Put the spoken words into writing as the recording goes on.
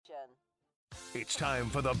It's time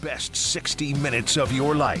for the best 60 minutes of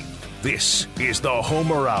your life. This is the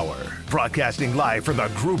Homer Hour, broadcasting live from the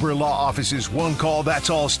Gruber Law Office's One Call That's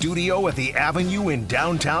All studio at the Avenue in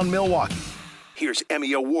downtown Milwaukee. Here's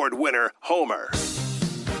Emmy Award winner, Homer.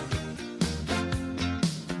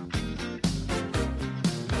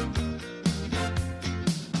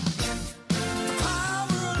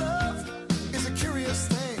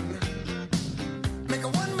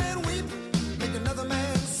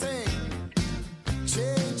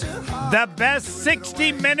 The best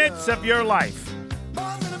 60 minutes of your life.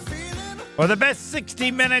 Or the best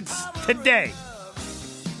 60 minutes today.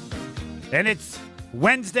 And it's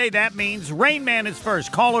Wednesday. That means Rain Man is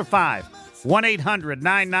first. Caller 5.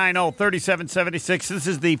 1-800-990-3776. This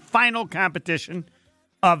is the final competition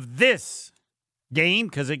of this game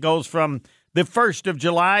because it goes from the 1st of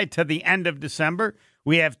July to the end of December.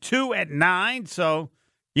 We have 2 at 9, so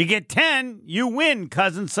you get 10, you win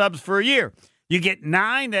Cousin Subs for a year. You get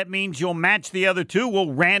 9, that means you'll match the other 2.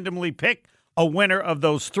 We'll randomly pick a winner of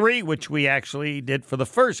those 3, which we actually did for the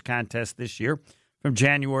first contest this year from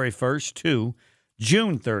January 1st to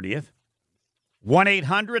June 30th.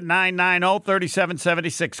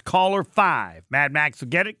 1-800-990-3776. Caller 5. Mad Max will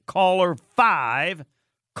get it. Caller 5.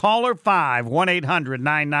 Caller 5.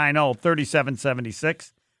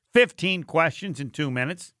 1-800-990-3776. 15 questions in 2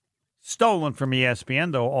 minutes. Stolen from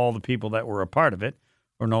ESPN, though all the people that were a part of it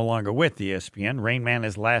are no longer with ESPN. Rain Man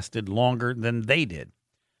has lasted longer than they did.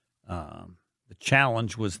 The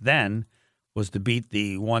challenge was to beat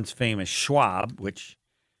the once famous Schwab, which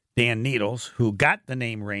Dan Needles, who got the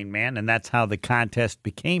name Rain Man, and that's how the contest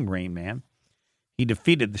became Rain Man. He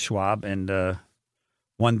defeated the Schwab and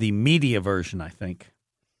won the media version, I think.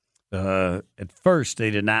 At first,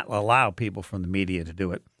 they did not allow people from the media to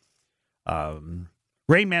do it.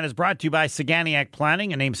 Rain Man is brought to you by Saganiac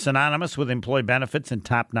Planning, a name synonymous with employee benefits and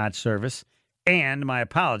top-notch service. And my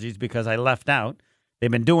apologies because I left out.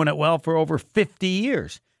 They've been doing it well for over 50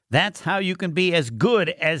 years. That's how you can be as good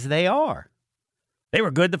as they are. They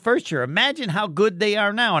were good the first year. Imagine how good they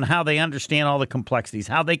are now and how they understand all the complexities,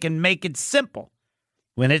 how they can make it simple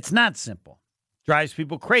when it's not simple. Drives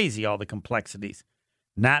people crazy, all the complexities.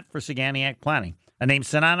 Not for Saganiac Planning. A name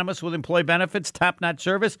synonymous with employee benefits, top-notch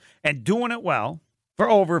service, and doing it well for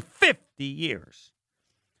over 50 years.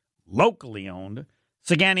 Locally owned.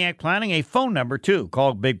 Saganiac Planning, a phone number, too.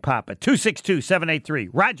 Call Big Papa, 262-783.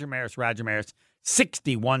 Roger Maris,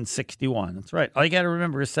 6161. That's right. All you got to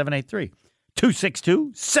remember is 783.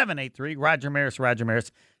 262-783. Roger Maris,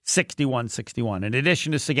 6161. In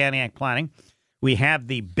addition to Saganiac Planning, we have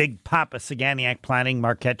the Big Papa Saganiac Planning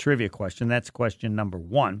Marquette Trivia question. That's question number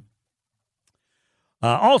 1.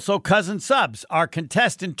 Also, Cousin Subs. Our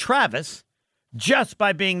contestant, Travis, just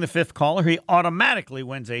by being the 5th caller, he automatically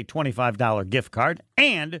wins a $25 gift card.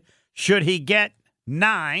 And should he get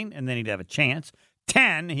 9, and then he'd have a chance,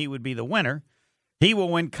 10, he would be the winner. He will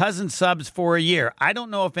win Cousin Subs for a year. I don't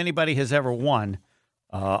know if anybody has ever won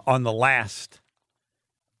on the last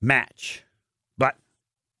match, but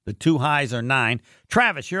the 2 highs are 9.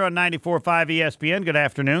 Travis, you're on 94.5 ESPN. Good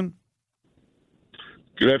afternoon.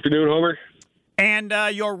 Good afternoon, Homer. And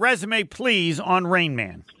your resume, please, on Rain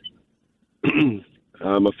Man.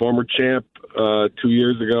 I'm a former champ 2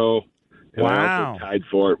 years ago. And wow. I also tied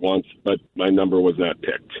for it once, but my number was not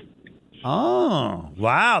picked. Oh,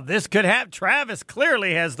 wow. This could have. Travis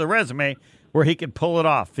clearly has the resume where he could pull it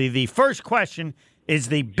off. The first question is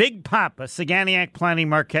the Big Papa Saganiac Planning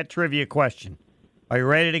Marquette Trivia question. Are you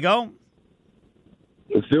ready to go?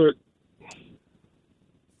 Let's do it.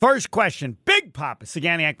 First question, Big Papa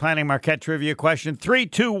Saganiac Planning Marquette Trivia question. 3,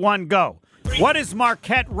 2, 1, go. What is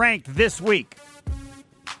Marquette ranked this week?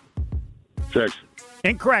 6.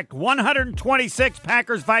 Incorrect. 126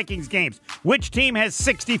 Packers-Vikings games. Which team has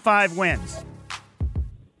 65 wins?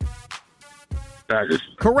 Packers.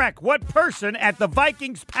 Correct. What person at the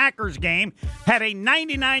Vikings-Packers game had a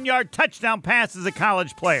 99-yard touchdown pass as a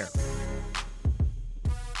college player?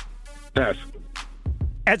 Pass.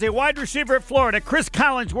 As a wide receiver at Florida, Chris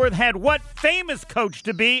Collinsworth had what famous coach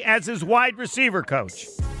to be as his wide receiver coach?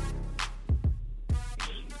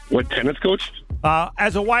 What, tennis coach?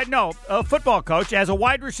 Football coach. As a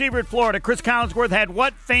wide receiver at Florida, Chris Collinsworth had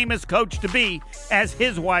what famous coach to be as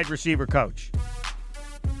his wide receiver coach?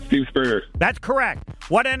 Steve Spurrier. That's correct.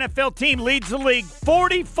 What NFL team leads the league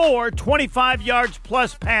 44 25 yards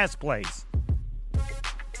plus pass plays?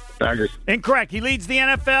 Packers. Incorrect. He leads the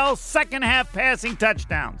NFL second half passing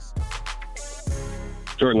touchdowns.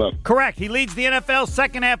 Jordan Love. Correct. He leads the NFL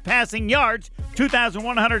second half passing yards,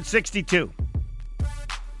 2,162.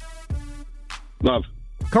 Love.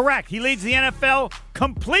 Correct. He leads the NFL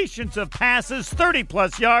completions of passes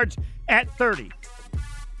 30-plus yards at 30.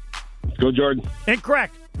 Go, Jordan.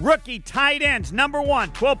 Incorrect. Rookie tight ends, number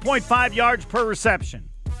 1, 12.5 yards per reception.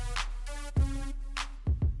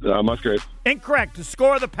 Musgrave. Incorrect. The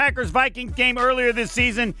score of the Packers-Vikings game earlier this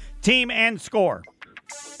season, team and score.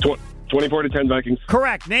 24-10 Vikings.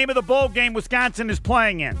 Correct. Name of the bowl game Wisconsin is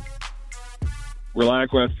playing in.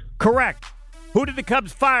 ReliaQuest. Correct. Who did the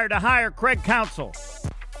Cubs fire to hire Craig Counsell?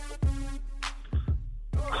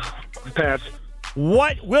 Pass.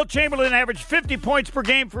 What? Will Chamberlain averaged 50 points per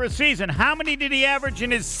game for a season. How many did he average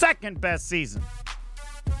in his second best season?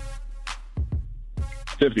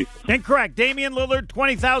 50. Incorrect. Damian Lillard,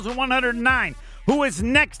 20,109. Who is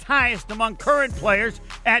next highest among current players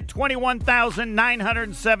at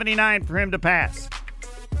 21,979 for him to pass?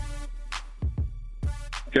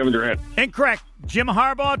 Kevin Durant. Incorrect. Jim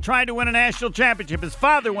Harbaugh tried to win a national championship. His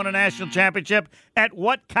father won a national championship at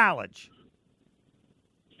what college?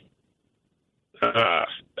 I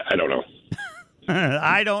don't know.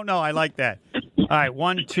 I don't know. I like that. All right,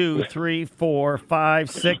 1, 2, 3, 4, 5,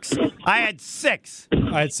 6. I had 6.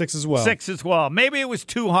 I had 6 as well. 6 as well. Maybe it was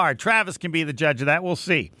too hard. Travis can be the judge of that. We'll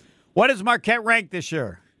see. What is Marquette ranked this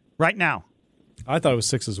year, right now? I thought it was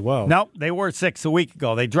 6 as well. Nope, they were 6 a week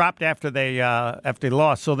ago. They dropped after they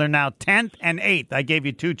lost, so they're now 10th and 8th. I gave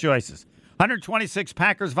you 2 choices. 126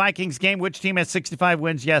 Packers-Vikings game. Which team has 65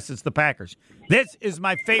 wins? Yes, it's the Packers. This is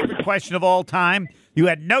my favorite question of all time. You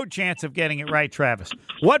had no chance of getting it right, Travis.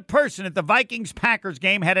 What person at the Vikings-Packers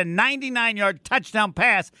game had a 99-yard touchdown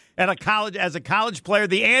pass as a college player?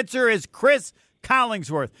 The answer is Chris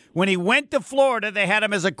Collingsworth. When he went to Florida, they had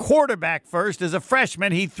him as a quarterback first. As a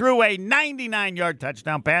freshman, he threw a 99-yard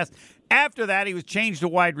touchdown pass. After that, he was changed to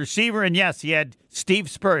wide receiver, and yes, he had Steve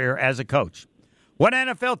Spurrier as a coach. What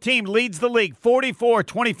NFL team leads the league 44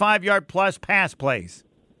 25-yard plus pass plays?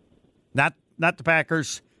 Not the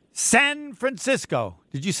Packers. San Francisco.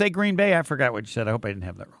 Did you say Green Bay? I forgot what you said. I hope I didn't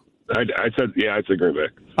have that wrong. I said Green Bay.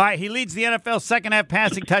 All right, he leads the NFL second half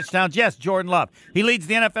passing touchdowns. Yes, Jordan Love. He leads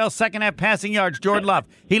the NFL second half passing yards. Jordan Love.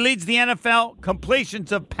 He leads the NFL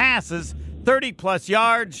completions of passes, 30-plus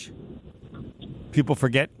yards. People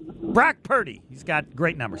forget. Brock Purdy. He's got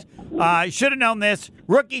great numbers. You should have known this.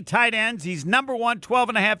 Rookie tight ends. He's number 1,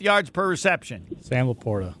 12.5 yards per reception. Sam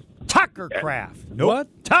Laporta. Tucker Kraft. Nope.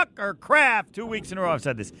 What? Tucker Kraft. 2 weeks in a row I've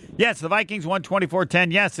said this. Yes, the Vikings won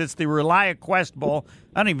 24-10. Yes, it's the ReliaQuest Bowl.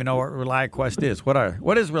 I don't even know what ReliaQuest is. What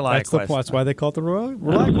is ReliaQuest? That's why they call it the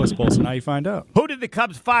ReliaQuest Bowl, so now you find out. Who did the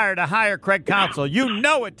Cubs fire to hire Craig Counsell? You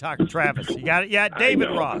know it, Tucker Travis. You got it? Yeah, David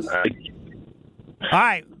Ross. All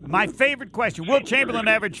right, my favorite question. Will Chamberlain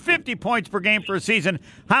average 50 points per game for a season?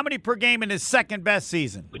 How many per game in his second best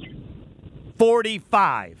season?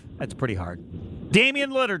 45. That's pretty hard.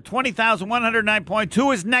 Damian Lillard, 20,109 points.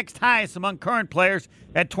 Who is next highest among current players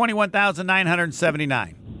at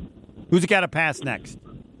 21,979? Who's got to pass next?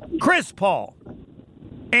 Chris Paul.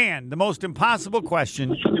 And the most impossible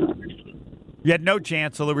question, you had no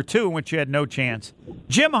chance, so there were 2 in which you had no chance.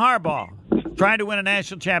 Jim Harbaugh, trying to win a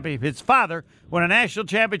national championship. His father won a national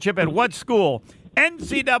championship at what school?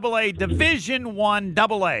 NCAA Division I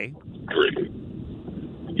AA.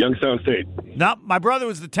 Youngstown State. No, my brother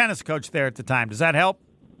was the tennis coach there at the time. Does that help?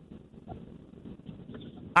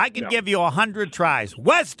 I can give you 100 tries.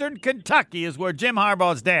 Western Kentucky is where Jim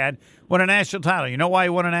Harbaugh's dad won a national title. You know why he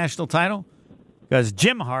won a national title? Because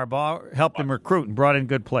Jim Harbaugh helped him recruit and brought in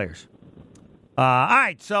good players. All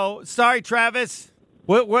right, so sorry, Travis.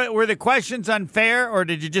 Were the questions unfair, or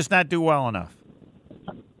did you just not do well enough?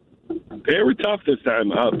 They were tough this time,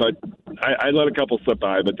 but I let a couple slip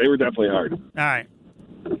by, but they were definitely hard. All right.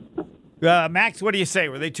 Max, what do you say?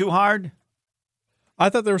 Were they too hard? I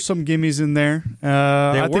thought there were some gimmies in there.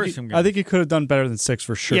 There were some gimmies. I think he could have done better than 6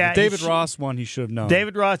 for sure. Yeah, David Ross one he should have known.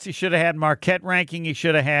 David Ross, he should have had. Marquette ranking, he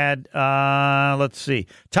should have had. Let's see.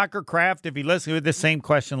 Tucker Kraft, if he listened with the same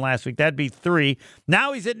question last week, that'd be 3.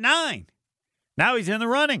 Now he's at 9. Now he's in the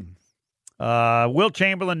running. Will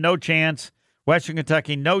Chamberlain, no chance. Western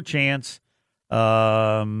Kentucky, no chance.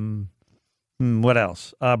 What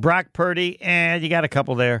else? Brock Purdy, and you got a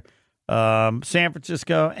couple there. San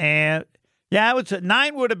Francisco, and yeah, I would say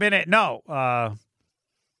 9 would have been it. No,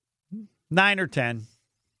 9 or 10.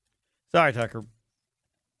 Sorry, Tucker.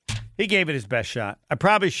 He gave it his best shot. I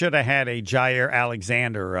probably should have had a Jaire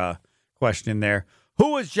Alexander question there.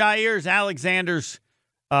 Who was Jaire Alexander's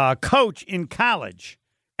coach in college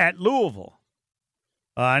at Louisville?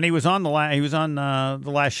 And he was on the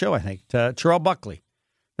last show, I think. Terrell Buckley.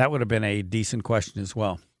 That would have been a decent question as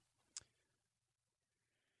well.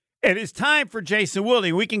 It is time for Jason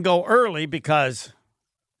Wilde. We can go early because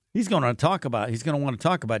He's going to want to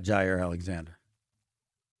talk about Jaire Alexander.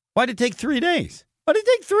 Why did it take 3 days? Why did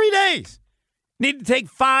it take 3 days? Need to take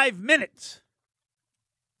 5 minutes.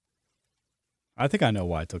 I think I know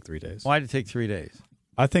why it took 3 days. Why did it take 3 days?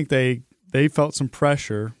 I think they felt some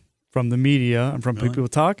pressure from the media and from people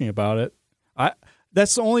talking about it.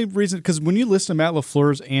 That's the only reason, because when you listen to Matt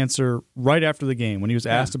LaFleur's answer right after the game, when he was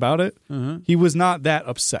asked about it, he was not that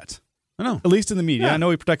upset. I know. At least in the media. I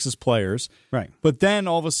know he protects his players. Right. But then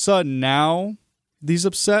all of a sudden now he's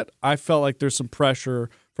upset. I felt like there's some pressure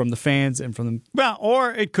from the fans and from the... Well,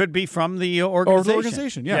 or it could be from the organization. Or the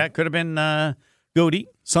organization, yeah. Yeah, it could have been Goody.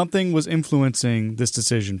 Something was influencing this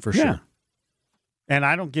decision for sure. And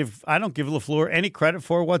I don't give LaFleur any credit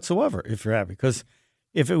for it whatsoever, if you're happy, because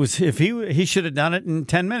if he should have done it in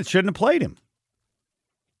 10 minutes, shouldn't have played him.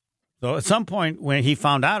 So at some point when he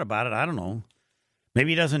found out about it, I don't know,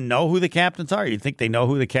 maybe he doesn't know who the captains are. You think they know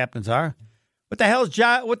who the captains are? What the hell is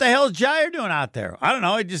Jaire doing out there? I don't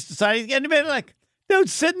know. He just decided he's getting a bit like, dude,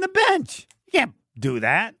 sit in the bench. You can't do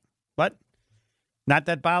that. But not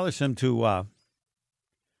that bothersome to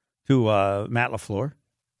Matt LaFleur.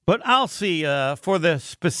 But I'll see for the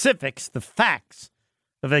specifics, the facts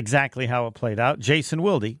of exactly how it played out. Jason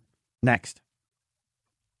Wilde, next.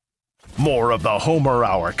 More of the Homer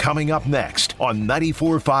Hour coming up next on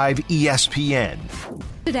 94.5 ESPN.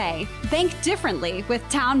 Today, bank differently with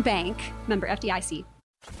Town Bank. Member FDIC.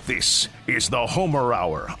 This is the Homer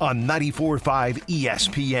Hour on 94.5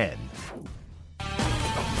 ESPN.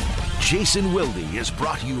 Jason Wilde is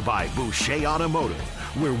brought to you by Boucher Automotive,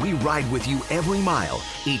 where we ride with you every mile.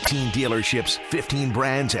 18 dealerships, 15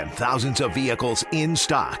 brands, and thousands of vehicles in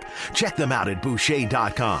stock. Check them out at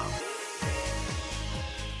Boucher.com.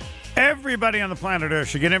 Everybody on the planet Earth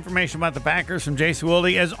should get information about the Packers from Jason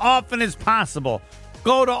Wilde as often as possible.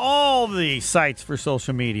 Go to all the sites for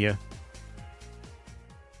social media.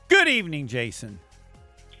 Good evening, Jason.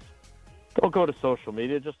 Don't go to social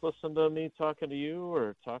media. Just listen to me talking to you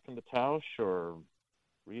or talking to Tausch or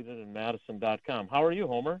read it in Madison.com. How are you,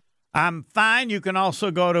 Homer? I'm fine. You can also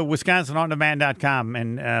go to WisconsinOnDemand.com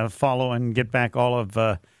and follow and get back all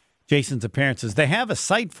of Jason's appearances. They have a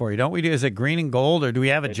site for you, don't we? Is it Green and Gold, or do we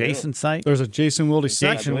have a Jason site? There's a Jason Wilde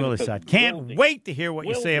site. Jason Wilde site. Can't wait to hear what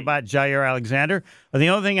you say about Jaire Alexander. The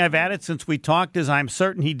only thing I've added since we talked is I'm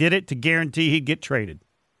certain he did it to guarantee he'd get traded.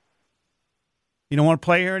 You don't want to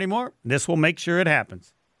play here anymore? This will make sure it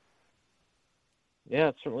happens. Yeah,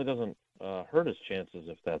 it certainly doesn't hurt his chances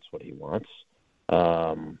if that's what he wants.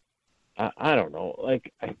 I don't know.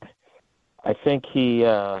 Like I think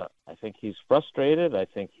he's frustrated. I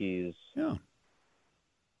think he's. Yeah.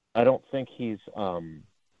 I don't think he's. How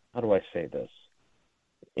do I say this?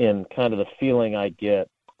 In kind of the feeling I get,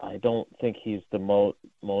 I don't think he's the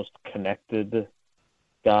most connected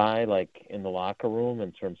guy, like in the locker room,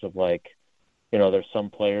 in terms of like, you know, there's some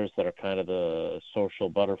players that are kind of the social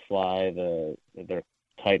butterfly. They're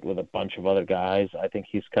tight with a bunch of other guys. I think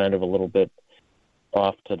he's kind of a little bit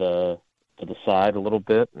off to the side a little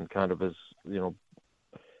bit, and kind of is, you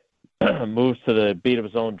know, moves to the beat of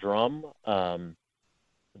his own drum.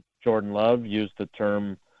 Jordan Love used the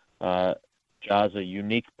term Ja's a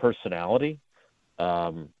unique personality.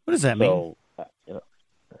 What does that mean? You know,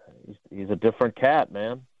 he's a different cat,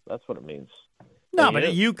 man. That's what it means. No,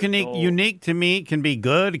 but unique to me can be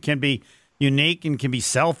good. It can be unique and can be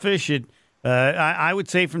selfish. I would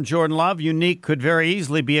say from Jordan Love, unique could very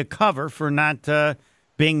easily be a cover for not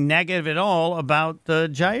being negative at all about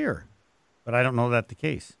Jaire. But I don't know that's the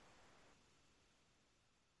case.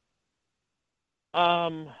 I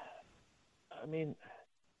mean,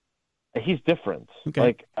 he's different. Okay.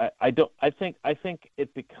 Like I think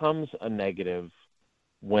it becomes a negative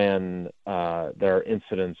when there are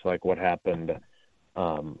incidents like what happened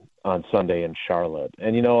on Sunday in Charlotte.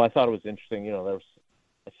 And you know, I thought it was interesting. You know,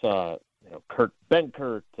 I saw, you know, Ben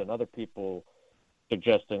Kurt and other people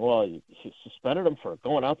suggesting, well, you suspended him for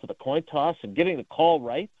going out to the coin toss and getting the call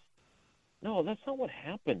right. No, that's not what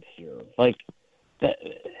happened here. Like that,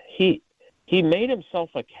 he made himself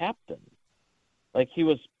a captain. Like, he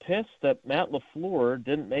was pissed that Matt LaFleur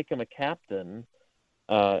didn't make him a captain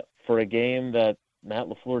for a game that Matt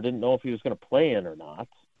LaFleur didn't know if he was going to play in or not,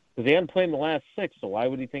 because he hadn't played in the last 6. So why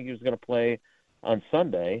would he think he was going to play on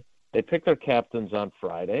Sunday? They picked their captains on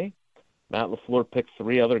Friday. Matt LaFleur picked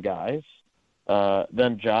 3 other guys.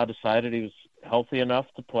 Then Ja decided he was healthy enough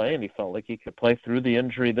to play, and he felt like he could play through the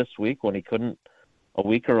injury this week when he couldn't a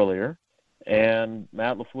week earlier. And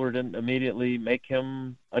Matt LaFleur didn't immediately make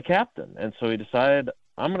him a captain. And so he decided,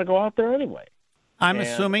 I'm going to go out there anyway. I'm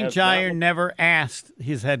assuming Jaire never asked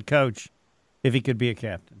his head coach if he could be a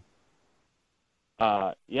captain.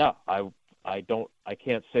 Yeah, I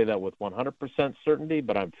can't say that with 100% certainty,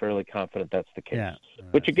 but I'm fairly confident that's the case. Yeah.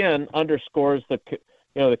 Which again underscores the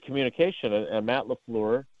communication. And Matt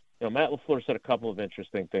LaFleur, Matt LaFleur said a couple of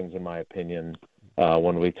interesting things in my opinion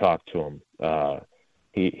when we talked to him.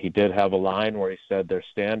 He did have a line where he said there's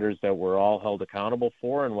standards that we're all held accountable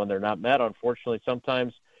for, and when they're not met, unfortunately,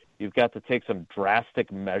 sometimes you've got to take some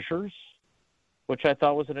drastic measures, which I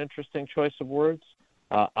thought was an interesting choice of words.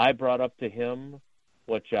 I brought up to him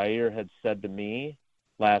what Jaire had said to me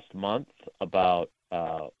last month about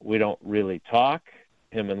we don't really talk,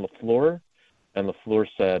 him and LaFleur. And LaFleur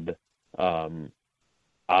said,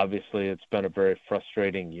 obviously it's been a very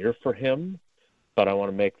frustrating year for him, but I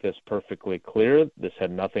want to make this perfectly clear. This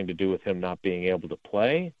had nothing to do with him not being able to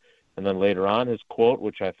play. And then later on, his quote,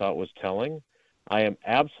 which I thought was telling, I am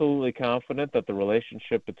absolutely confident that the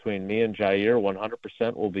relationship between me and Jaire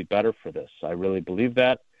 100% will be better for this. I really believe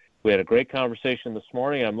that. We had a great conversation this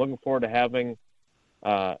morning. I'm looking forward to having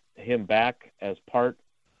him back as part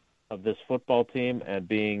of this football team and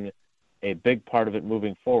being a big part of it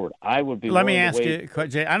moving forward. I would be. Let me ask you,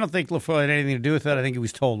 Jay. I don't think LaFleur had anything to do with that. I think he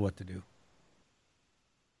was told what to do.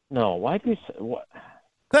 No, why do you say what?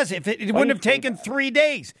 Because if it wouldn't have taken 3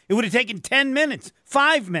 days, it would have taken 10 minutes,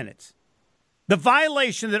 5 minutes. The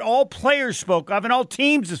violation that all players spoke of and all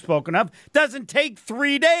teams have spoken of doesn't take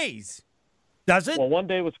 3 days, does it? Well, one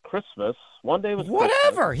day was Christmas. One day was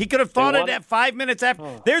whatever. Christmas. He could have thought it at 5 minutes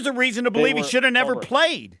after. There's a reason to believe he should have never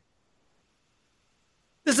played.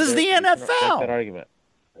 This is the NFL. That argument.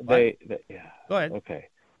 Yeah. Go ahead. Okay.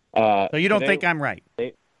 So you don't think I'm right?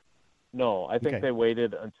 No, I think they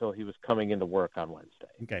waited until he was coming into work on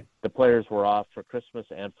Wednesday. Okay. The players were off for Christmas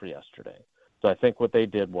and for yesterday. So I think what they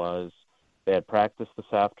did was they had practice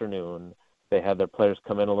this afternoon. They had their players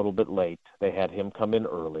come in a little bit late. They had him come in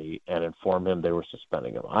early and inform him they were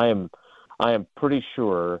suspending him. I am pretty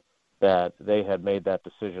sure that they had made that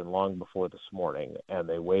decision long before this morning, and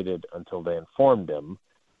they waited until they informed him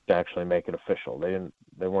to actually make it official.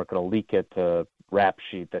 They weren't going to leak it to rap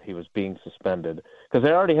sheet that he was being suspended because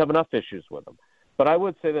they already have enough issues with him. But I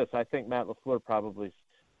would say this. I think Matt LaFleur probably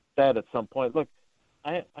said at some point, look,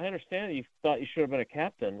 I understand that you thought you should have been a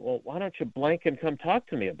captain. Well, why don't you blank and come talk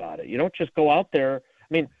to me about it? You don't just go out there. I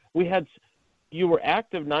mean, you were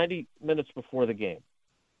active 90 minutes before the game.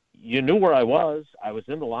 You knew where I was. I was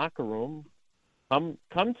in the locker room. Come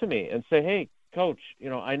to me and say, hey, Coach,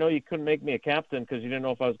 I know you couldn't make me a captain because you didn't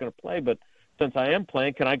know if I was going to play, but since I am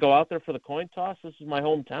playing, can I go out there for the coin toss? This is my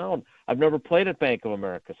hometown. I've never played at Bank of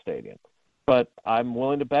America Stadium, but I'm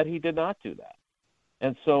willing to bet he did not do that.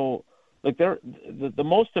 And so, the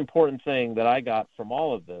most important thing that I got from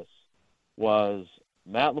all of this was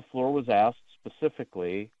Matt LaFleur was asked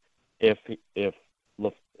specifically if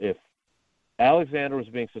Alexander was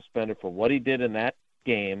being suspended for what he did in that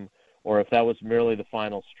game or if that was merely the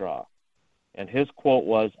final straw. And his quote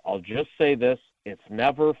was, I'll just say this, it's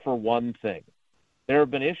never for one thing. There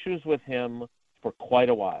have been issues with him for quite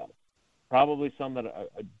a while. Definitely some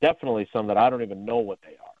that I don't even know what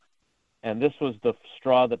they are. And this was the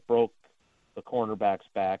straw that broke the cornerback's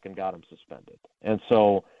back and got him suspended. And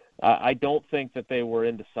so I don't think that they were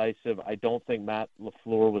indecisive. I don't think Matt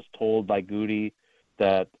LaFleur was told by Goody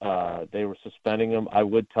that they were suspending him. I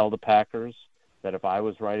would tell the Packers that if I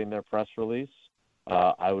was writing their press release,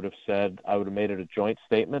 I would have made it a joint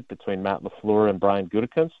statement between Matt LaFleur and Brian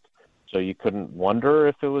Gutekunst, so you couldn't wonder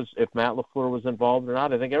if Matt LaFleur was involved or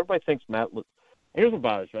not. I think everybody thinks here's what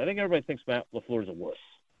bothers me. I think everybody thinks Matt LaFleur is a wuss.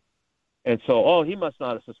 And so, he must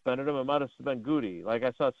not have suspended him. It might have been Goody. Like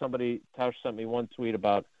I saw Tausch sent me one tweet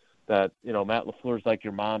about that, Matt LaFleur's like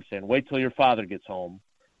your mom saying, wait till your father gets home.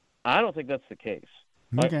 I don't think that's the case.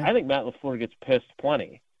 Okay. I think Matt LaFleur gets pissed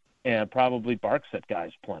plenty and probably barks at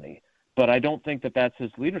guys plenty. But I don't think that that's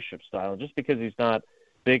his leadership style. Just because he's not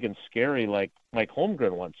big and scary like Mike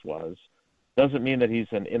Holmgren once was doesn't mean that he's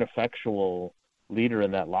an ineffectual leader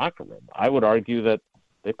in that locker room. I would argue that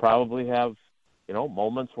they probably have,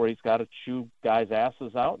 moments where he's got to chew guys'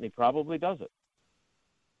 asses out, and he probably does it.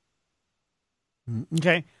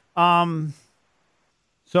 Okay.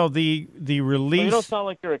 So the release. So you don't sound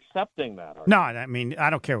like you're accepting that. No, I mean I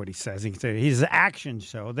don't care what he says. He can say his actions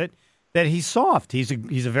show that he's soft. He's a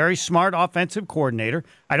very smart offensive coordinator.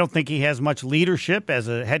 I don't think he has much leadership as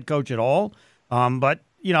a head coach at all. But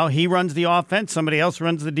he runs the offense. Somebody else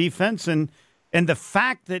runs the defense, and the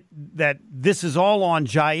fact that this is all on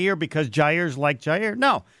Jaire because Jaire's like Jaire.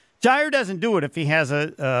 No, Jaire doesn't do it if he has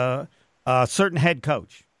a certain head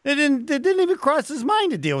coach. It didn't even cross his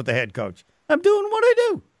mind to deal with the head coach. I'm doing what I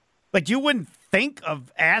do. Like you wouldn't think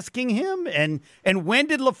of asking him. And when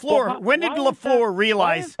did LaFleur? When did LaFleur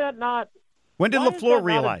realize? When did why LaFleur is that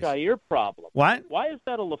realize? Not a Jaire problem. What? Why is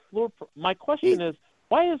that a LaFleur? My question is,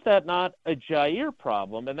 why is that not a Jaire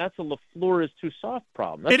problem, and that's a LaFleur is too soft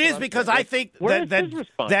problem? That's it is because I think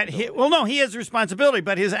he has responsibility,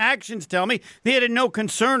 but his actions tell me he had no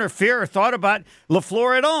concern or fear or thought about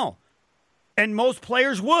LaFleur at all, and most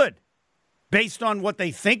players would, based on what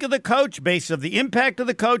they think of the coach, based on the impact of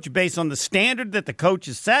the coach, based on the standard that the coach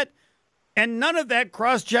has set. And none of that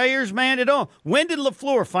crossed Jaire's mind at all. When did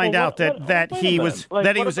LaFleur find out that he was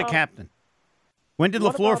a captain? When did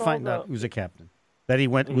LaFleur find out he was a captain? That he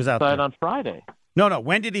was out there on Friday. No.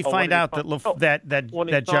 When did he find out that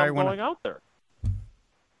Jaire went out there?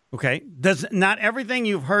 Okay. Does not everything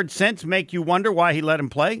you've heard since make you wonder why he let him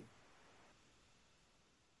play?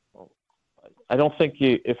 I don't think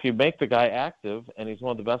if you make the guy active and he's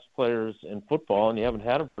one of the best players in football and you haven't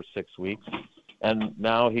had him for 6 weeks, and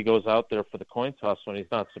now he goes out there for the coin toss when he's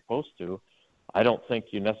not supposed to, I don't think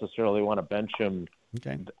you necessarily want to bench him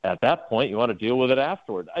at that point. You want to deal with it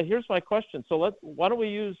afterward. Here's my question. So why don't we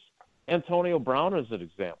use Antonio Brown as an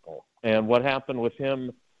example and what happened with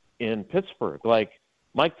him in Pittsburgh? Like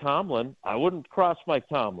Mike Tomlin, I wouldn't cross Mike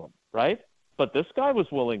Tomlin, right? But this guy was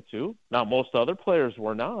willing to. Now, most other players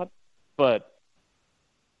were not, but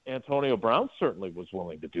Antonio Brown certainly was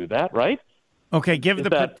willing to do that, right? Okay, give the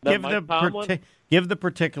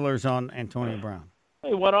particulars on Antonio Brown.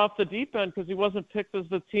 He went off the deep end because he wasn't picked as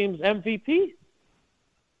the team's MVP.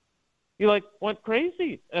 He went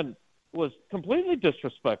crazy and was completely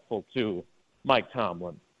disrespectful to Mike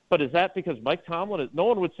Tomlin. But is that because Mike Tomlin no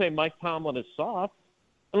one would say Mike Tomlin is soft?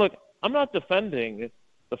 And look, I'm not defending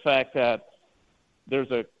the fact that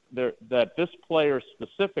that this player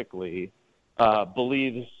specifically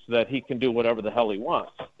believes that he can do whatever the hell he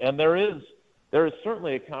wants. And there is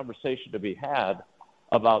certainly a conversation to be had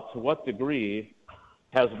about to what degree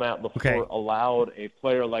has Matt LaFleur allowed a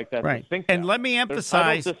player like that to think and that. Let me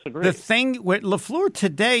emphasize the thing what LaFleur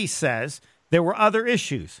today says there were other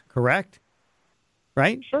issues, correct?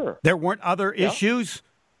 Right? Sure. There weren't other issues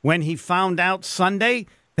when he found out Sunday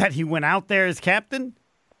that he went out there as captain?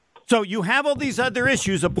 So you have all these other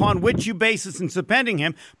issues upon which you basis in suspending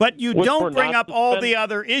him, but you don't bring up all the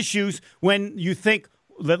other issues when you think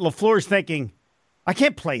that LaFleur's thinking, I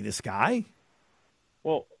can't play this guy.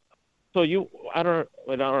 Well, so I don't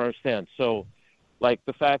understand. So, like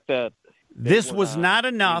the fact that this was not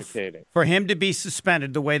enough for him to be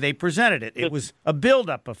suspended the way they presented it. It was a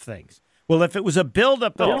buildup of things. Well, if it was a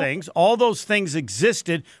buildup of things, all those things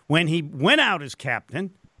existed when he went out as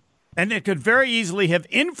captain, and it could very easily have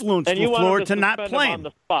influenced LaFleur to not play him. On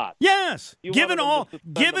the spot. Yes, given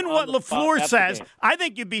what LaFleur says, I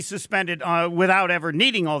think you'd be suspended without ever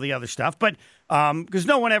needing all the other stuff. But because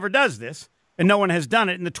no one ever does this. And no one has done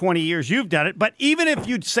it in the 20 years you've done it. But even if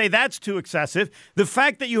you'd say that's too excessive, the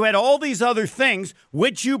fact that you had all these other things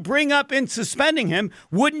which you bring up in suspending him,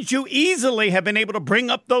 wouldn't you easily have been able to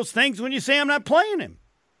bring up those things when you say I'm not playing him?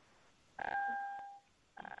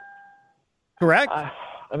 Correct?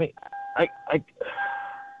 I mean, I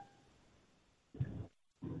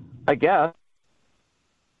guess.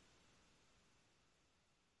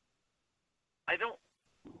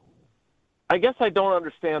 I guess I don't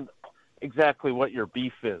understand exactly what your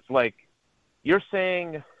beef is. Like, you're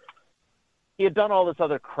saying he had done all this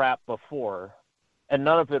other crap before, and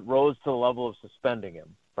none of it rose to the level of suspending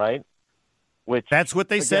him, right? Which that's what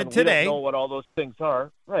they said today. We don't know what all those things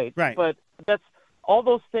are, right? Right. But all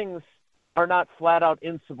those things are not flat out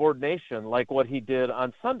insubordination like what he did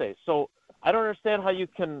on Sunday. So I don't understand how you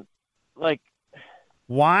can,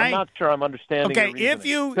 why? I'm not sure I'm understanding. Okay, if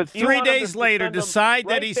you 3 days later decide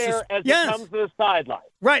that he's as he comes to the sideline,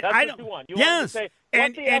 right? That's what you want. You want to say,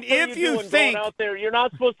 and if you think out there, you're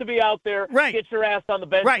not supposed to be out there. Right. Get your ass on the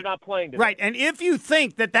bench. Right. You're not playing today. Right. And if you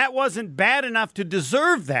think that wasn't bad enough to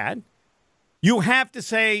deserve that, you have to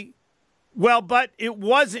say, well, but it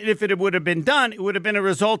wasn't. If it would have been done, it would have been a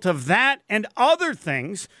result of that and other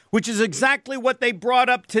things, which is exactly what they brought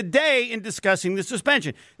up today in discussing the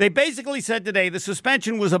suspension. They basically said today the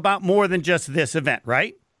suspension was about more than just this event,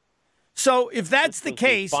 right? So if that's the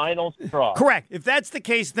case, final straw. Correct. If that's the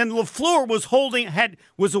case, then LaFleur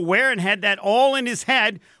was aware and had that all in his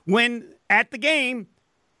head when at the game,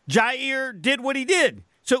 Jaire did what he did.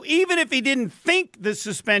 So even if he didn't think the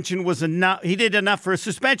suspension was enough, he did enough for a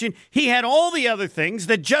suspension, he had all the other things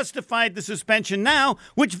that justified the suspension now,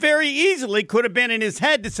 which very easily could have been in his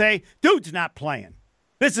head to say, dude's not playing.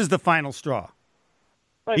 This is the final straw.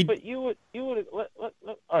 Right, but you would all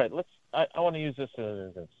right, I want to use this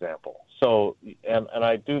as an example. So, and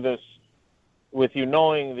I do this with you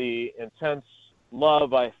knowing the intense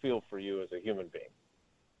love I feel for you as a human being.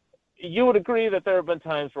 you would agree that there have been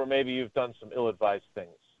times where maybe you've done some ill-advised things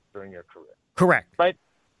during your career. Correct. Right?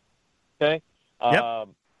 Okay? Yep.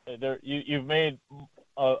 You've made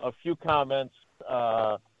a few comments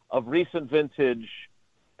of recent vintage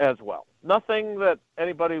as well. Nothing that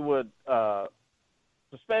anybody would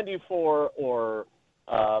suspend you for,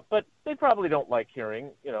 but they probably don't like hearing,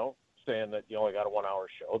 saying that you only got a 1-hour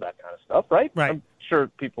show, that kind of stuff, right? Right. I'm sure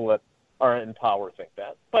people that are in power think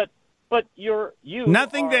that. But you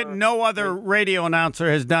nothing that no other radio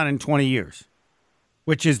announcer has done in 20 years,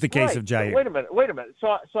 which is the case of Jaire. Wait a minute.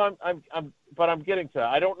 So I'm getting to.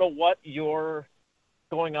 I don't know what your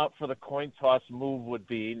going out for the coin toss move would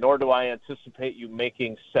be, nor do I anticipate you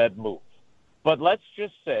making said move. But let's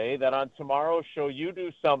just say that on tomorrow's show you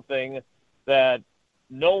do something that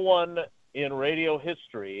no one in radio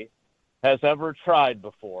history has ever tried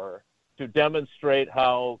before to demonstrate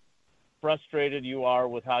how frustrated you are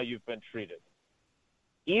with how you've been treated.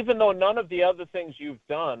 Even though none of the other things you've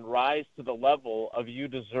done rise to the level of you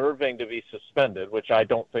deserving to be suspended, which I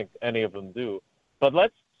don't think any of them do. But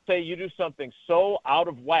let's say you do something so out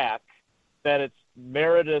of whack that it's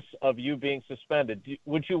meritorious of you being suspended.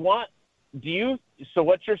 So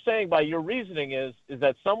what you're saying by your reasoning is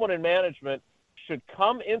that someone in management should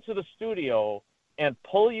come into the studio and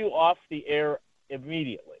pull you off the air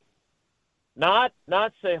immediately. Not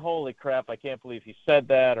say, holy crap, I can't believe he said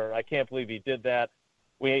that, or I can't believe he did that.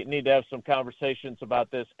 We need to have some conversations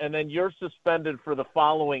about this. And then you're suspended for the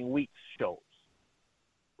following week's shows,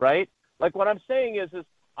 right? Like what I'm saying is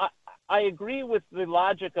I agree with the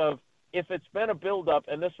logic of if it's been a buildup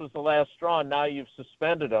and this was the last straw and now you've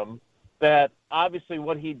suspended him, that obviously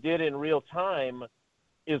what he did in real time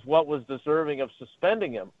is what was deserving of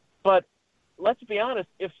suspending him. But let's be honest,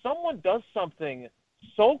 if someone does something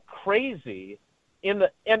so crazy and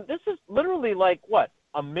this is literally like what,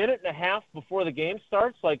 a minute and a half before the game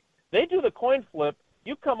starts? Like they do the coin flip,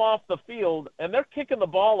 you come off the field and they're kicking the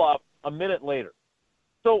ball off a minute later.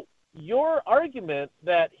 So your argument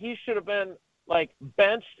that he should have been like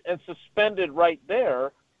benched and suspended right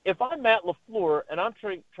there, if I'm Matt LaFleur and I'm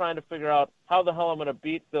trying to figure out how the hell I'm going to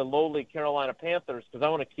beat the lowly Carolina Panthers because I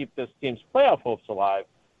want to keep this team's playoff hopes alive,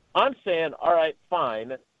 I'm saying, all right,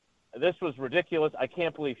 fine. This was ridiculous. I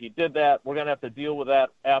can't believe he did that. We're going to have to deal with that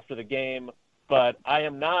after the game. But I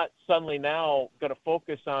am not suddenly now going to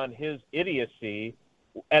focus on his idiocy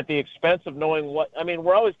at the expense of knowing what – I mean,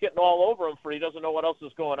 we're always getting all over him for he doesn't know what else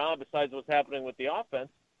is going on besides what's happening with the offense.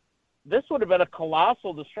 This would have been a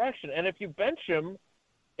colossal distraction. And if you bench him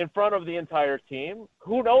in front of the entire team,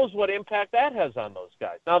 who knows what impact that has on those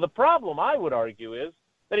guys. Now, the problem, I would argue, is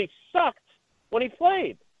that he sucked when he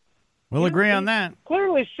played. We'll agree on that.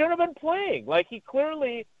 Clearly should have been playing. Like, he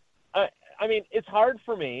clearly I mean, it's hard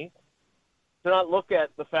for me to not look at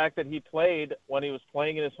the fact that he played when he was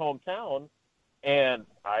playing in his hometown, and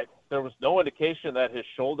there was no indication that his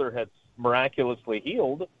shoulder had miraculously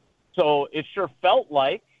healed. So it sure felt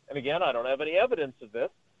like, and again, I don't have any evidence of this,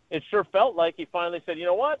 it sure felt like he finally said, you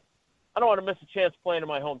know what? I don't want to miss a chance playing in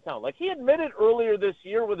my hometown. Like he admitted earlier this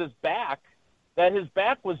year with his back that his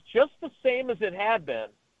back was just the same as it had been,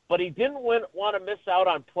 but he didn't want to miss out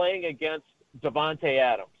on playing against Davante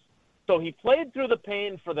Adams. So he played through the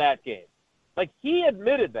pain for that game. Like, he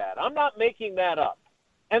admitted that. I'm not making that up.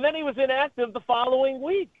 And then he was inactive the following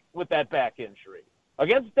week with that back injury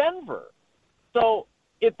against Denver. So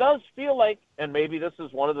it does feel like, and maybe this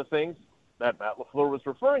is one of the things that Matt LaFleur was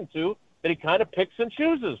referring to, that he kind of picks and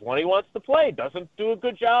chooses when he wants to play, doesn't do a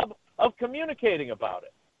good job of communicating about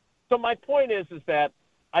it. So my point is that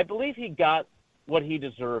I believe he got what he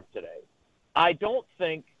deserved today. I don't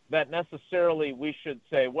think that necessarily we should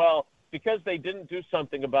say, well, because they didn't do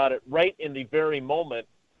something about it right in the very moment,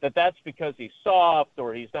 that's because he's soft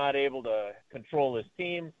or he's not able to control his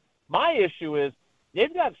team. My issue is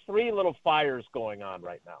they've got three little fires going on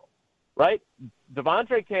right now, right?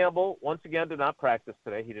 Devondre Campbell, once again, did not practice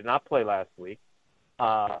today. He did not play last week.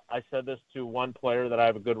 I said this to one player that I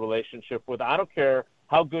have a good relationship with. I don't care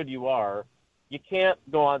how good you are. You can't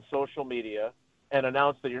go on social media and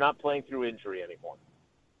announce that you're not playing through injury anymore.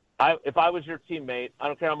 If I was your teammate, I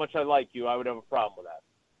don't care how much I like you, I would have a problem with that.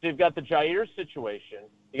 So you've got the Jaire situation,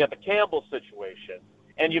 you got the Campbell situation,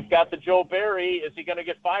 and you've got the Joe Barry, is he going to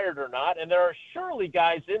get fired or not? And there are surely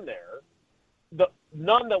guys in there,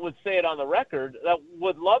 none that would say it on the record, that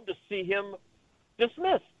would love to see him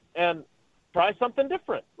dismissed and try something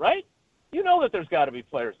different, right? You know that there's got to be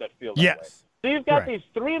players that feel that way. So you've got these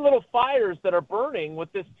three little fires that are burning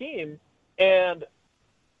with this team, and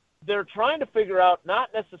they're trying to figure out not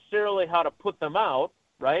necessarily how to put them out,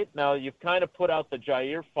 right? Now, you've kind of put out the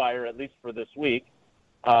Jaire fire, at least for this week.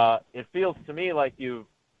 It feels to me like you've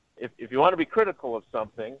if you want to be critical of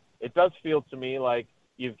something, it does feel to me like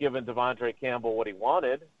you've given Devondre Campbell what he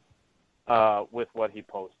wanted with what he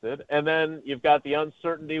posted, and then you've got the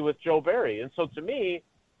uncertainty with Joe Barry. And so to me,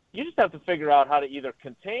 you just have to figure out how to either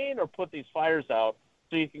contain or put these fires out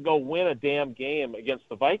so you can go win a damn game against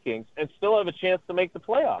the Vikings and still have a chance to make the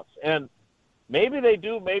playoffs. And maybe they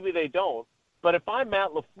do, maybe they don't. But if I'm Matt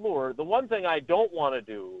LaFleur, the one thing I don't want to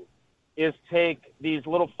do is take these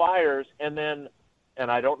little fires and then,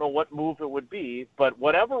 and I don't know what move it would be, but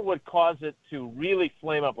whatever would cause it to really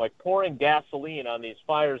flame up, like pouring gasoline on these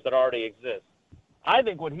fires that already exist. I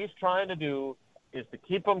think what he's trying to do is to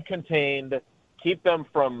keep them contained, keep them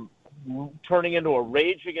from turning into a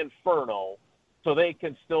raging inferno so they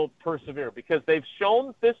can still persevere. Because they've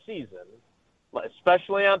shown this season,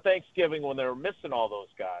 especially on Thanksgiving when they were missing all those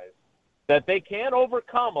guys, that they can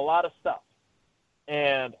overcome a lot of stuff.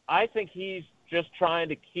 And I think he's just trying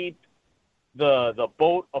to keep the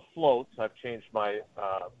boat afloat. I've changed my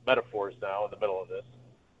metaphors now in the middle of this,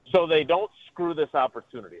 so they don't screw this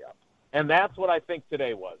opportunity up. And that's what I think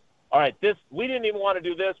today was. All right, we didn't even want to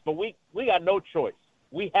do this, but we got no choice.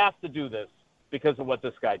 We have to do this because of what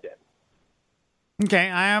this guy did. Okay,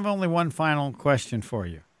 I have only one final question for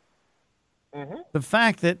you. Mm-hmm. The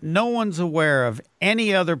fact that no one's aware of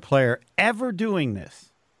any other player ever doing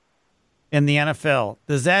this in the NFL,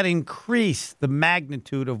 does that increase the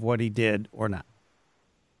magnitude of what he did or not?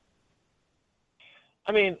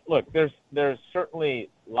 I mean, look, there's certainly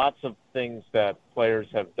lots of things that players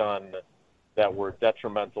have done that were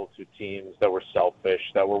detrimental to teams, that were selfish,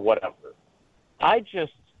 that were whatever. I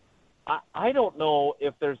don't know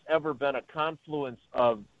if there's ever been a confluence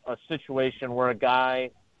of a situation where a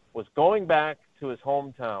guy was going back to his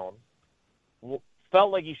hometown,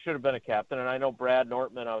 felt like he should have been a captain. And I know Brad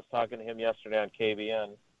Nortman, I was talking to him yesterday on KVN,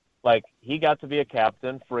 like he got to be a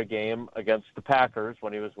captain for a game against the Packers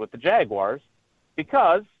when he was with the Jaguars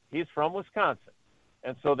because he's from Wisconsin.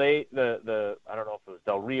 And so I don't know if it was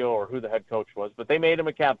Del Rio or who the head coach was, but they made him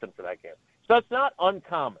a captain for that game. So it's not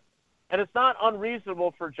uncommon. And it's not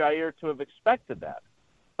unreasonable for Jaire to have expected that.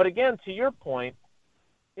 But again, to your point,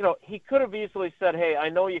 he could have easily said, hey, I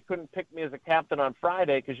know you couldn't pick me as a captain on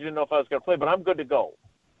Friday because you didn't know if I was going to play, but I'm good to go.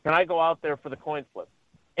 Can I go out there for the coin flip?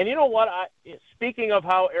 And you know what? Speaking of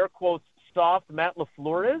how, air quotes, soft Matt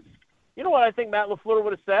LaFleur is, you know what I think Matt LaFleur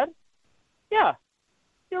would have said? Yeah,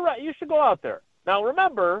 you're right. You should go out there. Now,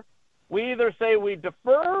 remember, we either say we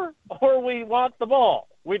defer or we want the ball.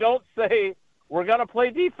 We don't say we're going to play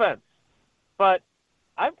defense. But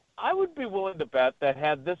I would be willing to bet that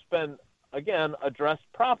had this been, again, addressed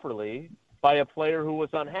properly by a player who was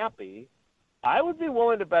unhappy, I would be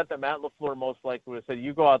willing to bet that Matt LaFleur most likely would have said,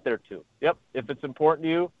 you go out there too. Yep, if it's important to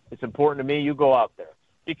you, it's important to me, you go out there.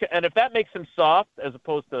 And if that makes him soft as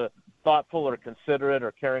opposed to thoughtful or considerate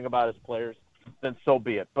or caring about his players, then so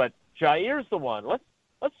be it. But Jaire's the one.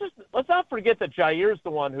 Let's not forget that Jaire's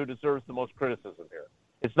the one who deserves the most criticism here.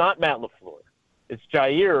 It's not Matt LaFleur. It's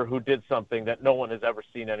Jaire who did something that no one has ever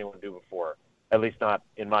seen anyone do before, at least not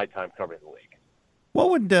in my time covering the league. What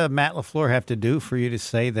would Matt LaFleur have to do for you to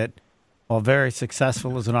say that, while very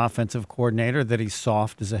successful as an offensive coordinator, that he's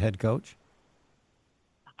soft as a head coach?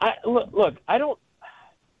 Look, I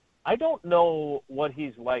don't know what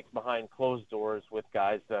he's like behind closed doors with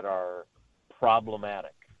guys that are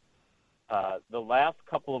problematic. The last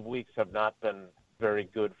couple of weeks have not been very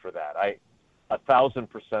good for that. I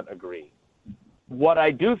 1,000% agree. What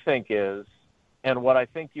I do think is, and what I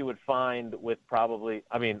think you would find with probably,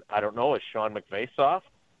 I don't know, is Sean McVay soft?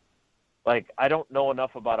 Like, I don't know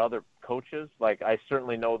enough about other coaches. Like, I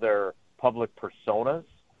certainly know their public personas.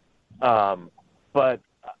 But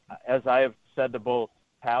as I have said to both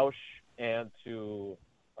Tausch and to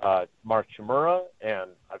Mark Chmura, and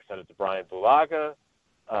I've said it to Brian Bulaga,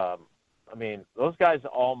 those guys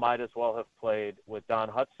all might as well have played with Don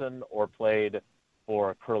Hudson or played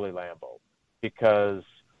for Curly Lambeau, because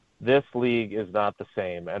this league is not the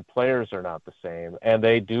same and players are not the same. And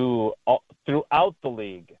they do, throughout the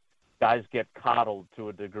league, guys get coddled to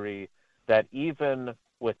a degree that even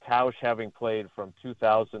with Tausch having played from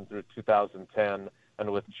 2000 through 2010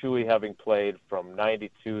 and with Chewy having played from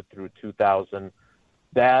 92 through 2000,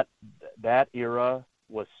 that era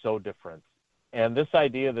was so different. And this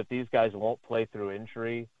idea that these guys won't play through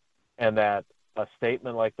injury, and that a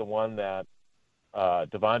statement like the one that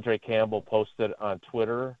Devondre Campbell posted on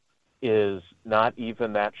Twitter is not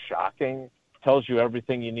even that shocking, tells you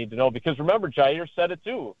everything you need to know. Because remember, Jaire said it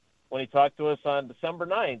too. When he talked to us on December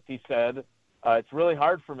 9th, he said, it's really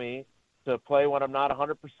hard for me to play when I'm not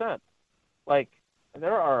 100%. Like,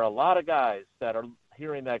 there are a lot of guys that are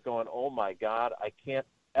hearing that going, oh my God, I can't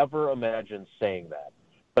ever imagine saying that.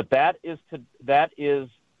 But that is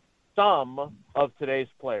some of today's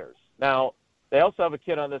players. Now, they also have a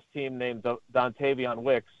kid on this team named Dontavion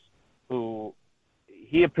Wicks, who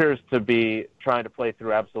he appears to be trying to play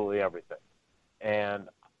through absolutely everything. And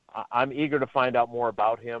I'm eager to find out more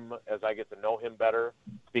about him as I get to know him better,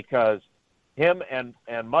 because him and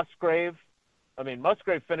Musgrave,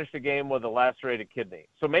 Musgrave finished the game with a lacerated kidney.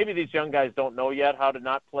 So maybe these young guys don't know yet how to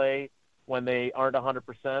not play when they aren't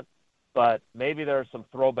 100%, but maybe there are some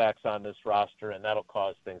throwbacks on this roster, and that'll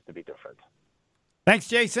cause things to be different. Thanks,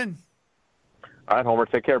 Jason. All right, Homer,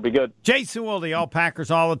 take care. Be good. Jason Wilde, all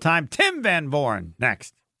Packers all the time. Tim Van Born,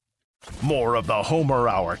 next. More of the Homer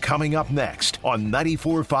Hour coming up next on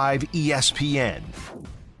 94.5 ESPN.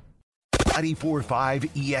 94.5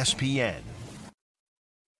 ESPN.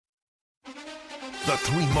 The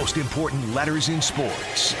three most important letters in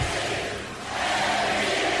sports.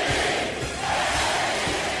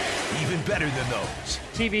 Even better than those.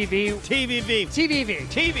 TVV.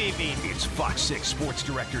 It's Fox 6 Sports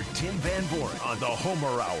Director Tim Van Born on the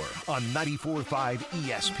Homer Hour on 94.5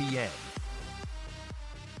 ESPN.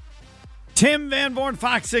 Tim Van Born,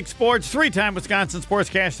 Fox 6 Sports, three-time Wisconsin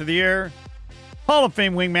Sportscaster of the Year, Hall of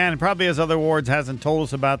Fame wingman, and probably has other awards, hasn't told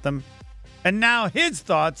us about them. And now his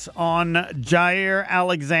thoughts on Jaire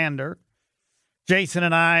Alexander. Jason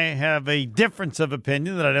and I have a difference of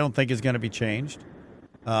opinion that I don't think is going to be changed.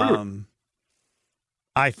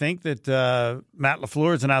 I think that Matt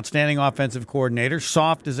LaFleur is an outstanding offensive coordinator,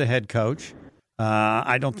 soft as a head coach.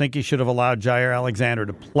 I don't think he should have allowed Jaire Alexander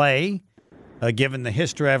to play, given the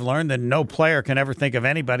history I've learned that no player can ever think of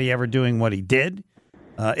anybody ever doing what he did.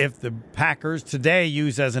 If the Packers today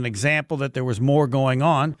use as an example that there was more going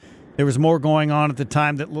on, there was more going on at the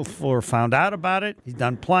time that LaFleur found out about it. He's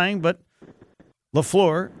done playing, but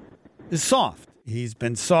LaFleur is soft. He's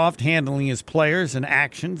been soft handling his players and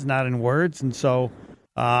actions, not in words. And so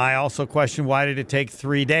I also question, why did it take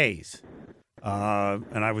 3 days?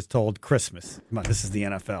 And I was told Christmas. Come on, this is the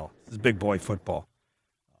NFL. This is big boy football.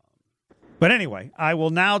 But anyway, I will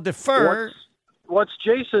now defer. What's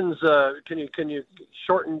Jason's? Can you give me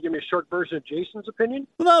a short version of Jason's opinion?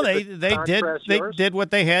 Well, no, they did what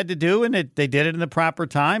they had to do, and they did it in the proper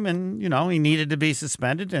time. And he needed to be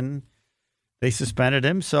suspended, and they suspended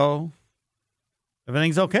him, so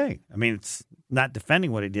everything's okay. I mean, it's not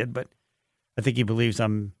defending what he did, but I think he believes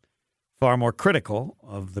I'm far more critical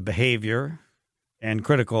of the behavior and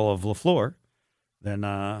critical of LaFleur than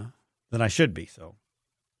I should be. So.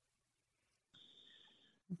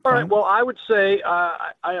 All right. Well, I would say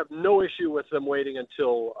I have no issue with them waiting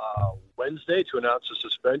until Wednesday to announce a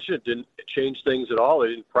suspension. It didn't change things at all.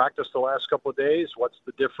 They didn't practice the last couple of days. What's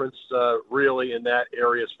the difference really in that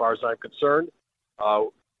area as far as I'm concerned?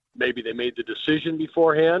 Maybe they made the decision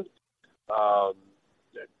beforehand.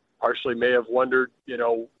 Partially may have wondered,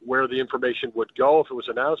 where the information would go if it was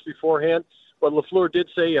announced beforehand. But LaFleur did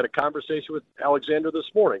say he had a conversation with Alexander this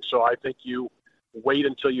morning. So I think you wait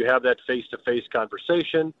until you have that face-to-face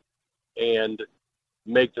conversation and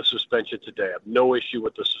make the suspension today. I have no issue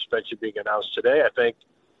with the suspension being announced today. I think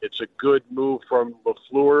it's a good move from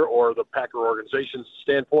LaFleur or the Packer organization's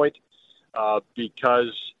standpoint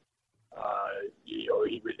because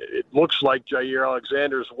it looks like Jaire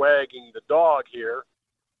Alexander's wagging the dog here.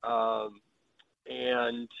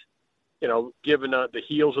 And given the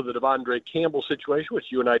heels of the Devondre Campbell situation,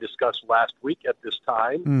 which you and I discussed last week at this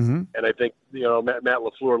time, and I think, Matt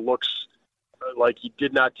LaFleur looks like he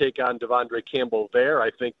did not take on Devondre Campbell there.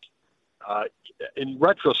 I think in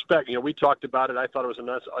retrospect, we talked about it. I thought it was an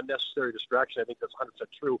unnecessary distraction. I think that's 100%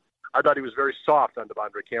 true. I thought he was very soft on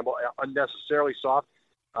Devondre Campbell, unnecessarily soft,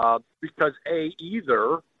 because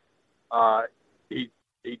either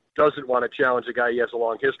he doesn't want to challenge a guy he has a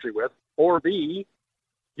long history with, or B,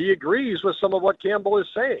 he agrees with some of what Campbell is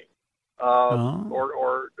saying,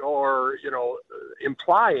 or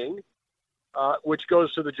implying, which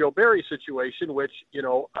goes to the Joe Barry situation, which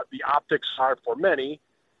the optics are for many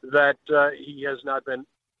that he has not been,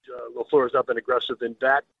 LaFleur has not been aggressive in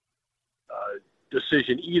that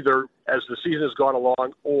decision either as the season has gone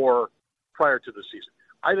along or prior to the season.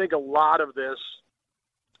 I think a lot of this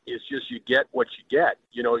is just you get what you get.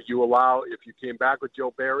 You allow, if you came back with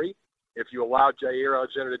Joe Barry, if you allow Jaire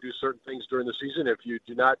Alexander to do certain things during the season, if you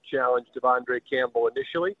do not challenge Devondre Campbell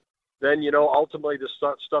initially, then, ultimately the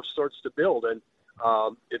stuff starts to build. And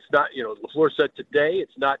it's not, LaFleur said today,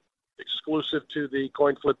 it's not exclusive to the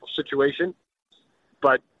coin flip situation.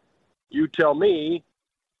 But you tell me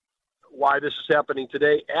why this is happening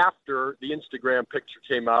today after the Instagram picture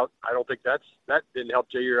came out. I don't think that didn't help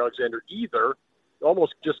Jaire Alexander either.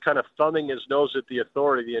 Almost just kind of thumbing his nose at the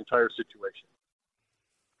authority of the entire situation.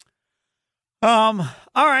 All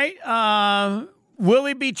right. Will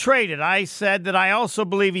he be traded? I said that I also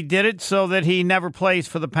believe he did it so that he never plays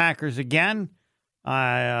for the Packers again.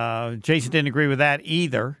 Jason didn't agree with that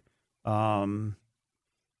either. Do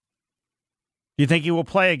you think he will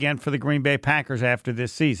play again for the Green Bay Packers after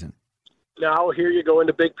this season? Now, here you go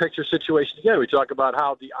into big picture situation again. We talk about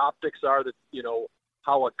how the optics are that,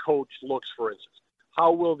 how a coach looks, for instance.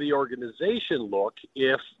 How will the organization look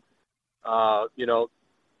if,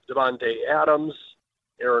 Devontae Adams,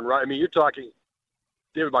 Aaron Rodgers, you're talking,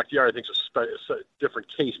 David Bakhtiari, I think, is a different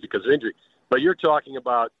case because of injury. But you're talking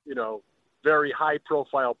about, very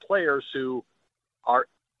high-profile players who are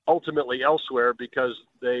ultimately elsewhere because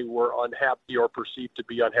they were unhappy or perceived to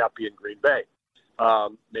be unhappy in Green Bay.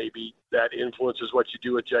 Maybe that influences what you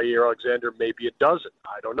do with Jaire Alexander. Maybe it doesn't.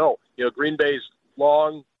 I don't know. Green Bay's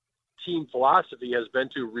long team philosophy has been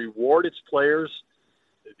to reward its players.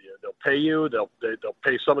 They'll pay you. They'll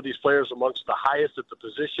pay some of these players amongst the highest at the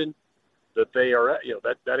position that they are at.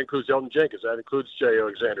 That includes Elton Jenkins. That includes Jaire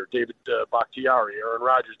Alexander, David Bakhtiari, Aaron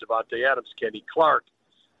Rodgers, Devontae Adams, Kenny Clark,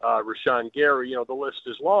 Rashawn Gary. The list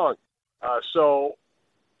is long. So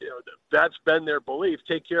that's been their belief.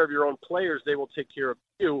 Take care of your own players. They will take care of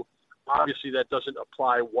you. Obviously, that doesn't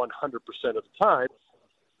apply 100% of the time,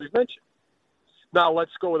 we've mentioned. Now,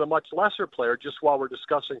 let's go with a much lesser player just while we're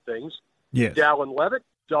discussing things. Yes. Dallin Levitt,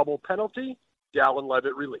 double penalty. Dallin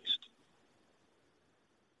Levitt released.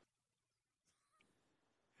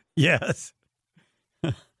 Yes.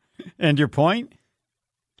 And your point?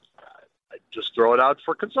 I just throw it out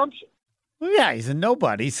for consumption. Well, yeah, he's a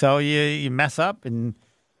nobody, so you mess up and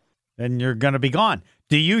you're going to be gone.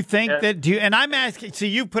 Do you think and I'm asking, so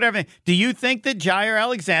you put everything, do you think that Jaire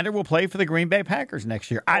Alexander will play for the Green Bay Packers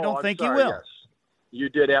next year? I don't think he will. Yes. You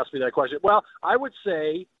did ask me that question. Well, I would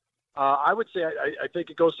say I think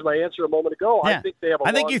it goes to my answer a moment ago. Yeah. I think they have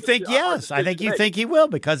I think you think yes. I think you think he will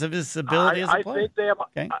because of his ability as a player.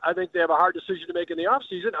 I think they have a hard decision to make in the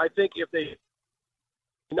offseason. I think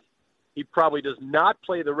he probably does not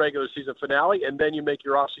play the regular season finale, and then you make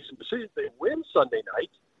your offseason decision. If they win Sunday night,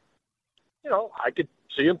 I could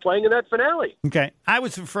see him playing in that finale. Okay. I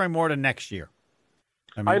was referring more to next year.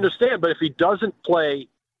 I understand, but if he doesn't play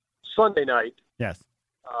Sunday night, yes,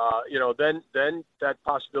 then that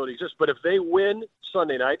possibility exists. But if they win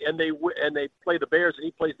Sunday night and they play the Bears and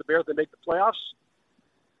he plays the Bears, they make the playoffs.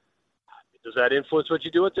 Does that influence what you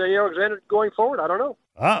do with Jaire Alexander going forward? I don't know.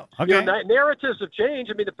 Oh, okay. Narratives have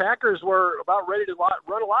changed. The Packers were about ready to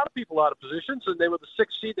run a lot of people out of positions, and they were the 6th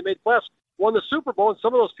seed. They made the playoffs, won the Super Bowl, and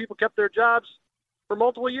some of those people kept their jobs for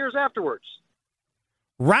multiple years afterwards.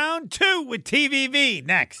 Round 2 with TVV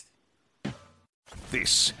next.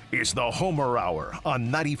 This is the Homer Hour on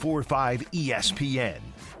 94.5 ESPN.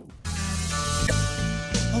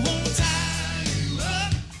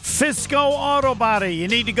 Fisco Auto Body. You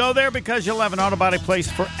need to go there because you'll have an auto body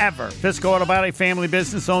place forever. Fisco Auto Body, family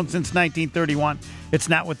business owned since 1931. It's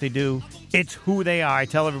not what they do, it's who they are. I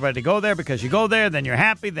tell everybody to go there because you go there, then you're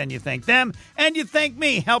happy, then you thank them, and you thank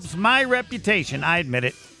me. Helps my reputation, I admit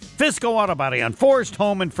it. Fisco Auto Body on Forest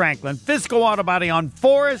Home in Franklin. Fisco Auto Body on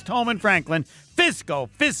Forest Home in Franklin.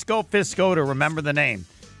 Fisco, to remember the name.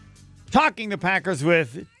 Talking the Packers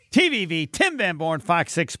with TVV, Tim Van Born,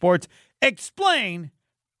 Fox 6 Sports. Explain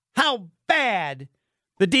how bad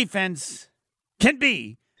the defense can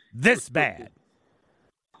be this bad.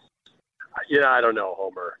 I don't know,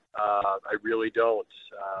 Homer. I really don't.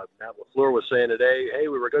 Matt LaFleur was saying today, hey,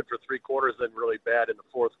 we were good for 3 quarters, then really bad in the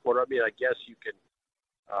 4th quarter. I guess you can,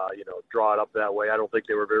 draw it up that way. I don't think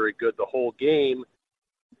they were very good the whole game.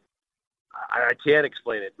 I can't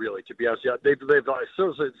explain it, really, to be honest. They've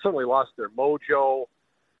certainly lost their mojo.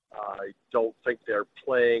 I don't think they're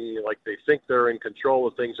playing like they think they're in control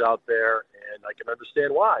of things out there, and I can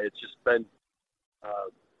understand why. It's just been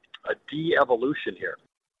a de-evolution here.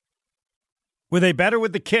 Were they better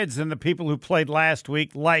with the kids than the people who played last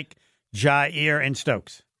week, like Jaire and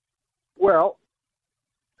Stokes? Well,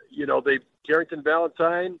 Carrington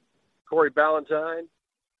Valentine, Corey Ballantyne,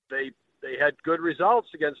 they had good results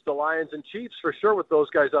against the Lions and Chiefs for sure with those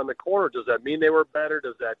guys on the corner. Does that mean they were better?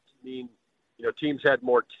 Does that mean teams had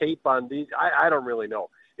more tape on these? I don't really know.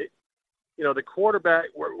 The quarterback,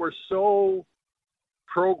 we're so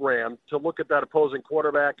programmed to look at that opposing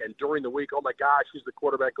quarterback, and during the week, oh my gosh, who's the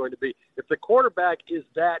quarterback going to be? If the quarterback is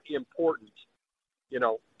that important,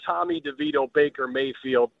 Tommy DeVito, Baker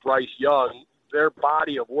Mayfield, Bryce Young, their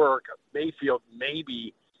body of work, Mayfield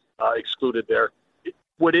maybe excluded there, it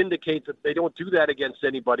would indicate that they don't do that against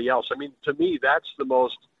anybody else. To me, that's the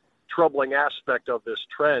most troubling aspect of this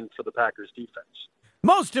trend for the Packers defense.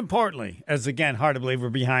 Most importantly, as again, hard to believe we're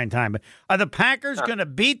behind time, but are the Packers going to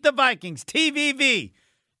beat the Vikings? TVV.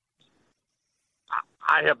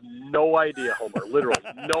 I have no idea, Homer. Literally,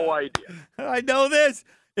 no idea. I know this.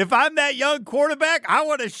 If I'm that young quarterback, I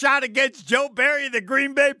want a shot against Joe Barry and the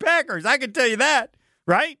Green Bay Packers. I can tell you that,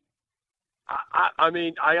 right? I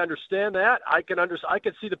mean, I understand that. I can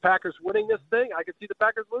see the Packers winning this thing. I can see the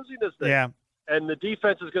Packers losing this thing. Yeah. And the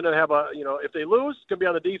defense is going to have if they lose, it's going to be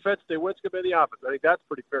on the defense. If they win, it's going to be on the offense. I think that's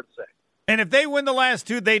pretty fair to say. And if they win the last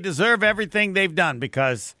two, they deserve everything they've done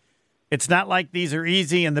because it's not like these are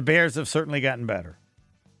easy, and the Bears have certainly gotten better.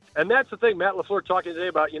 And that's the thing, Matt LaFleur talking today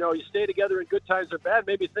about, you stay together in good times or bad.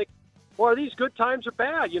 Maybe think, well, are these good times or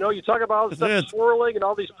bad? You talk about all the stuff swirling and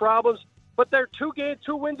all these problems, but they're two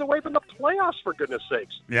wins away from the playoffs, for goodness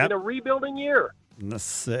sakes, in a rebuilding year.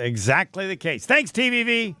 That's exactly the case. Thanks,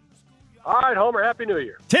 TVV. All right, Homer, Happy New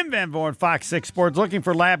Year. Tim Van Voorn, Fox 6 Sports. Looking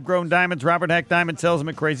for lab-grown diamonds? Robert Heck Diamond sells them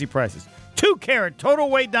at crazy prices. 2-carat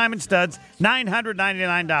total weight diamond studs,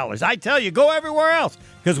 $999. I tell you, go everywhere else.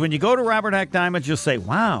 Because when you go to Robert Heck Diamonds, you'll say,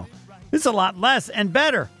 wow, this is a lot less and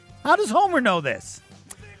better. How does Homer know this?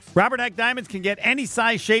 Robert Heck Diamonds can get any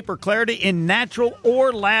size, shape, or clarity in natural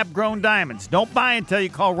or lab-grown diamonds. Don't buy until you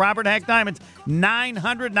call Robert Heck Diamonds.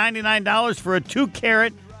 $999 for a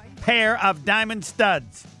 2-carat pair of diamond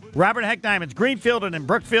studs. Robert Heck Diamonds, Greenfield and in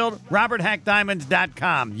Brookfield,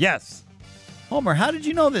 robertheckdiamonds.com. Yes. Homer, how did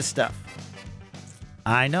you know this stuff?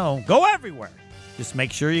 I know. Go everywhere. Just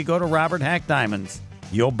make sure you go to Robert Heck Diamonds.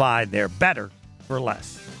 You'll buy their better for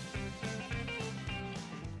less.